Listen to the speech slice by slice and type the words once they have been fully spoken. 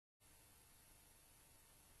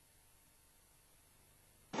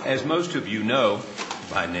As most of you know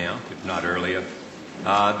by now, if not earlier,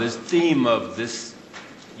 the theme of this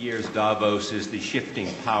year's Davos is the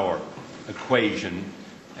shifting power equation,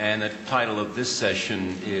 and the title of this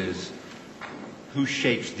session is Who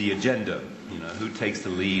Shapes the Agenda? You know, who takes the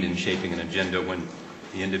lead in shaping an agenda when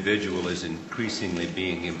the individual is increasingly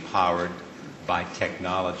being empowered by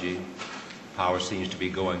technology. Power seems to be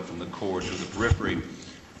going from the core to the periphery.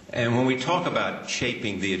 And when we talk about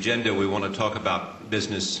shaping the agenda, we want to talk about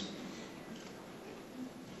business,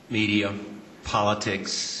 media,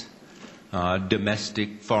 politics,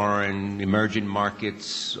 domestic, foreign, emerging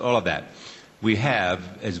markets, all of that. We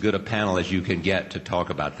have as good a panel as you can get to talk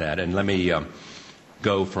about that. And let me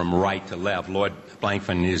go from right to left. Lloyd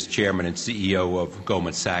Blankfein is chairman and CEO of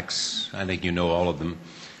Goldman Sachs. I think you know all of them.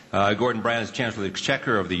 Gordon Brown is Chancellor of the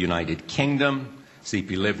Exchequer of the United Kingdom.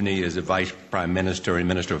 C.P. Livni is the Vice Prime Minister and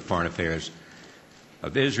Minister of Foreign Affairs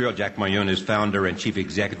of Israel. Jack Mayun is founder and Chief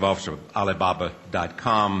Executive Officer of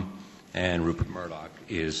Alibaba.com. And Rupert Murdoch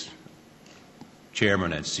is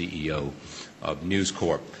Chairman and CEO of News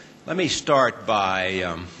Corp. Let me start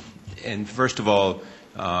by, and first of all,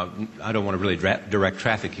 I don't want to really direct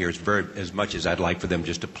traffic here as much as I'd like for them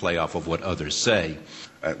just to play off of what others say.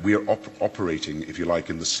 We are operating, if you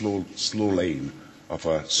like, in the slow lane of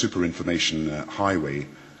a super information highway,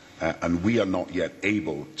 and we are not yet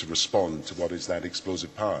able to respond to what is that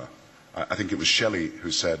explosive power. I think it was Shelley who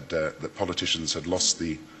said that politicians had lost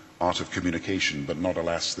the art of communication, but not,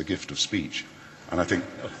 alas, the gift of speech. And I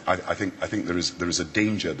think there is a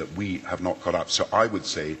danger that we have not caught up. So I would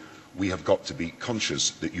say we have got to be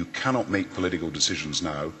conscious that you cannot make political decisions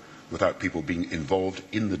now without people being involved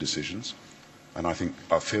in the decisions. And I think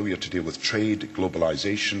our failure to deal with trade,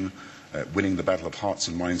 globalization, winning the battle of hearts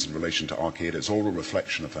and minds in relation to Al-Qaeda is all a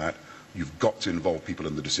reflection of that. You've got to involve people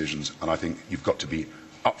in the decisions, and I think you've got to be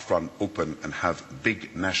upfront, open, and have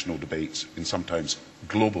big national debates, and sometimes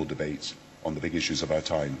global debates, on the big issues of our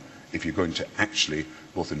time, if you're going to actually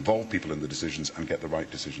both involve people in the decisions and get the right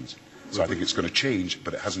decisions. So I think it's going to change,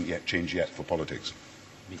 but it hasn't yet changed yet for politics.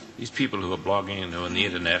 These people who are blogging and who are on the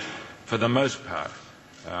internet, for the most part,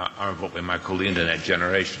 are what we might call the internet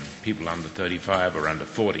generation, people under 35 or under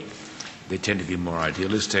 40. They tend to be more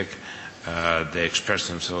idealistic. They express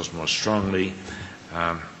themselves more strongly.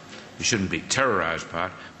 We shouldn't be terrorized by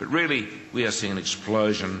it, but really we are seeing an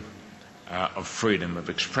explosion of freedom of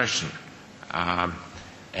expression.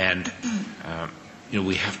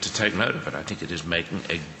 We have to take note of it. I think it is making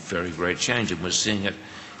a very great change, and we're seeing it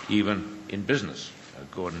even in business.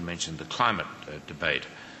 Gordon mentioned the climate debate.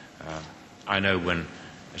 I know when,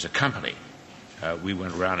 as a company, we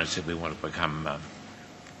went around and said we want to become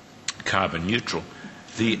carbon neutral,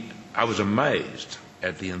 I was amazed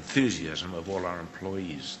at the enthusiasm of all our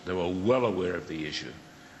employees. They were well aware of the issue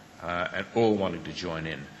and all wanted to join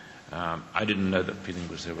in. I didn't know that feeling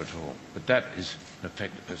was there at all. But that is, in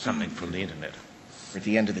effect, something from the internet. At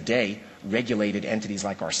the end of the day, regulated entities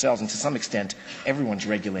like ourselves, and to some extent, everyone's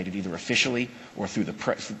regulated either officially or through the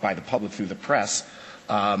press, by the public through the press.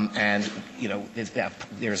 There's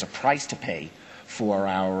a price to pay for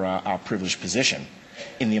our privileged position.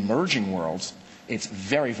 In the emerging worlds, it's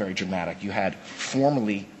very, very dramatic. You had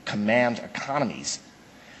formerly command economies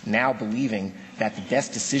now believing that the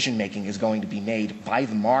best decision-making is going to be made by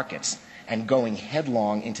the markets and going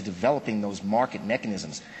headlong into developing those market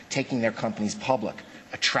mechanisms, taking their companies public,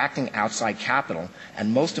 attracting outside capital,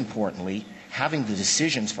 and most importantly, having the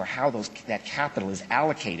decisions for how that capital is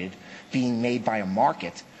allocated being made by a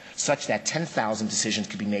market such that 10,000 decisions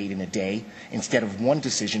could be made in a day instead of one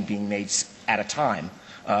decision being made at a time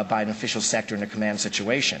by an official sector in a command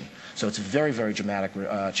situation. So it's very, very dramatic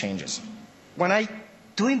changes. When I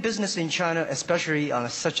doing business in China, especially on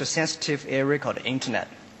such a sensitive area called the internet,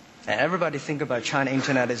 and everybody think about China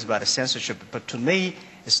internet is about censorship, but to me,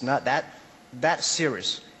 it's not that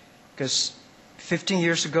serious. Because 15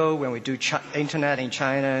 years ago, when we do internet in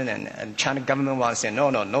China, and China government was saying,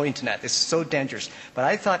 no internet, it's so dangerous. But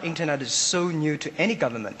I thought internet is so new to any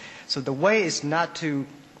government. So the way is not to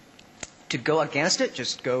go against it,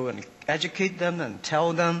 just go and educate them and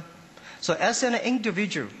tell them. So as an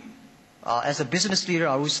individual, as a business leader,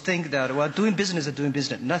 I always think that, well, doing business is doing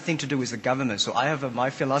business, nothing to do with the government. So I have my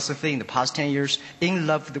philosophy in the past 10 years, in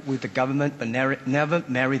love with the government, but never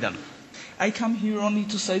marry them. I come here only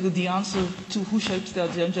to say that the answer to who shapes the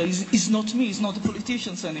agenda is not me, it's not the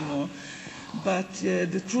politicians anymore. But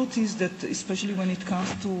the truth is that, especially when it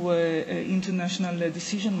comes to international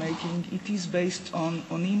decision-making, it is based on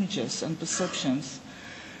images and perceptions.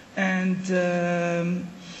 And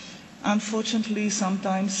Unfortunately,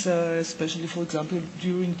 sometimes, especially, for example,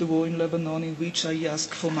 during the war in Lebanon, in which I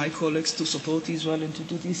asked for my colleagues to support Israel and to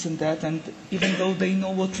do this and that, and even though they know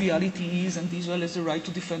what reality is and Israel has the right to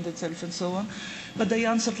defend itself and so on, but they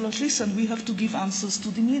answered, listen, we have to give answers to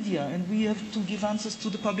the media, and we have to give answers to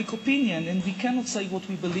the public opinion, and we cannot say what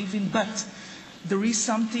we believe in, but there is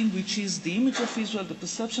something which is the image of Israel, the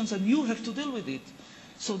perceptions, and you have to deal with it.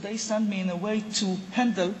 So they sent me in a way to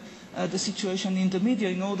handle the situation in the media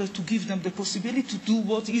in order to give them the possibility to do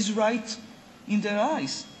what is right in their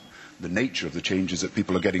eyes. The nature of the change is that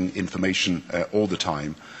people are getting information all the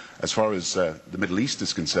time. As far as the Middle East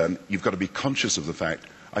is concerned, you've got to be conscious of the fact,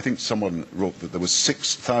 I think someone wrote that there were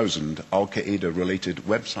 6,000 Al-Qaeda related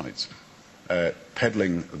websites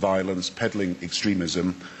peddling violence, peddling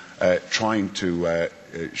extremism, trying to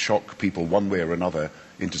shock people one way or another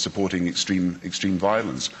into supporting extreme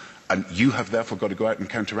violence. And you have therefore got to go out and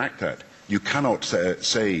counteract that. You cannot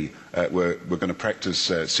say we're going to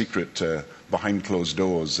practice secret behind closed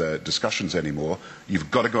doors discussions anymore.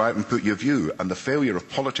 You've got to go out and put your view. And the failure of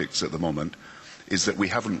politics at the moment is that we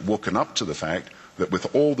haven't woken up to the fact that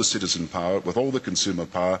with all the citizen power, with all the consumer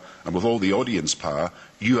power, and with all the audience power,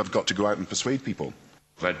 you have got to go out and persuade people.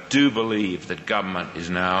 I do believe that government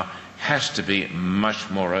has to be much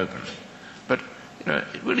more open. But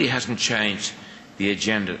it really hasn't changed the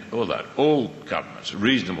agenda, although all governments,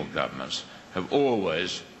 reasonable governments, have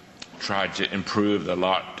always tried to improve the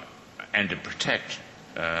lot and to protect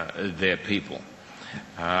their people.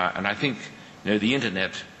 And I think the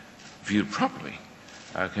Internet, viewed properly,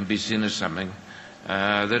 can be seen as something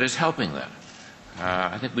that is helping that.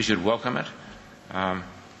 I think we should welcome it.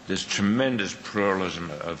 There's tremendous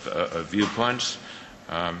pluralism of viewpoints.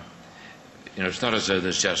 It's not as though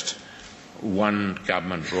there's just one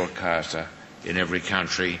government broadcaster in every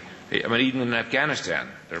country. I mean, even in Afghanistan,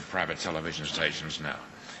 there are private television stations now.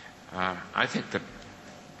 I think that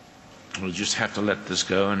we'll just have to let this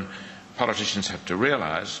go, and politicians have to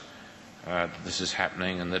realize that this is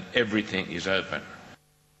happening and that everything is open.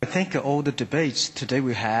 I think all the debates today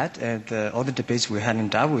we had and all the debates we had in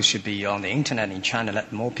Davos should be on the internet in China,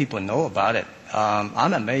 let more people know about it.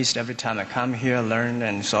 I'm amazed every time I come here, learn,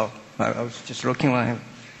 and so I was just looking at him.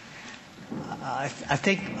 I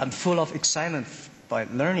think I'm full of excitement by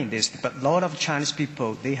learning this, but a lot of Chinese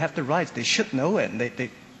people, they have the right, they should know it.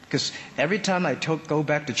 Because every time I go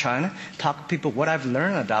back to China, talk to people what I've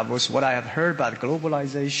learned at Davos, what I have heard about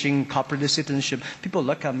globalization, corporate citizenship, people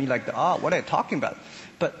look at me like, what are you talking about?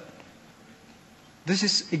 But this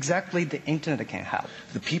is exactly the internet can help.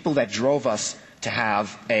 The people that drove us to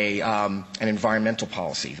have an environmental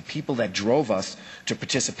policy, the people that drove us to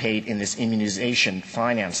participate in this immunization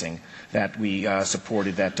financing that we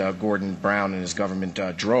supported, that Gordon Brown and his government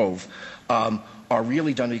drove, are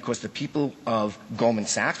really done because the people of Goldman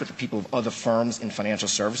Sachs, but the people of other firms in financial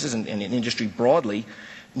services and in industry broadly,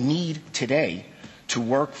 need today to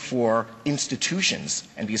work for institutions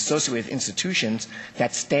and be associated with institutions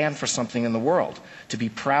that stand for something in the world. To be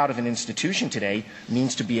proud of an institution today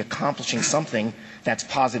means to be accomplishing something that's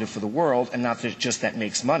positive for the world and not just that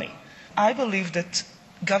makes money. I believe that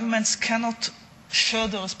governments cannot share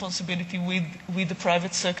the responsibility with the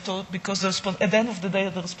private sector because at the end of the day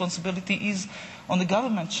the responsibility is on the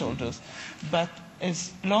government's shoulders. But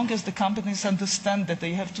as long as the companies understand that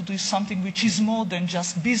they have to do something which is more than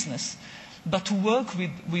just business, but to work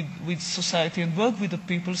with society and work with the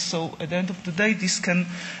people, so at the end of the day this can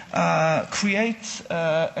create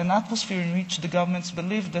an atmosphere in which the governments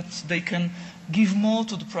believe that they can give more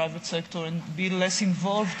to the private sector and be less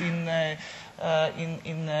involved in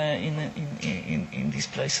these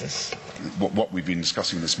places. What we've been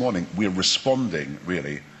discussing this morning, we're responding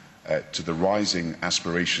really to the rising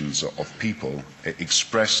aspirations of people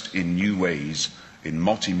expressed in new ways in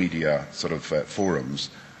multimedia sort of forums.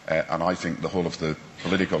 And I think the whole of the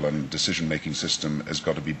political and decision-making system has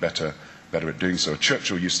got to be better at doing so.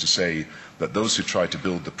 Churchill used to say that those who try to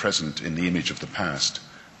build the present in the image of the past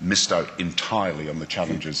missed out entirely on the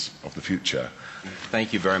challenges of the future.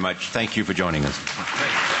 Thank you very much. Thank you for joining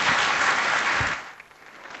us.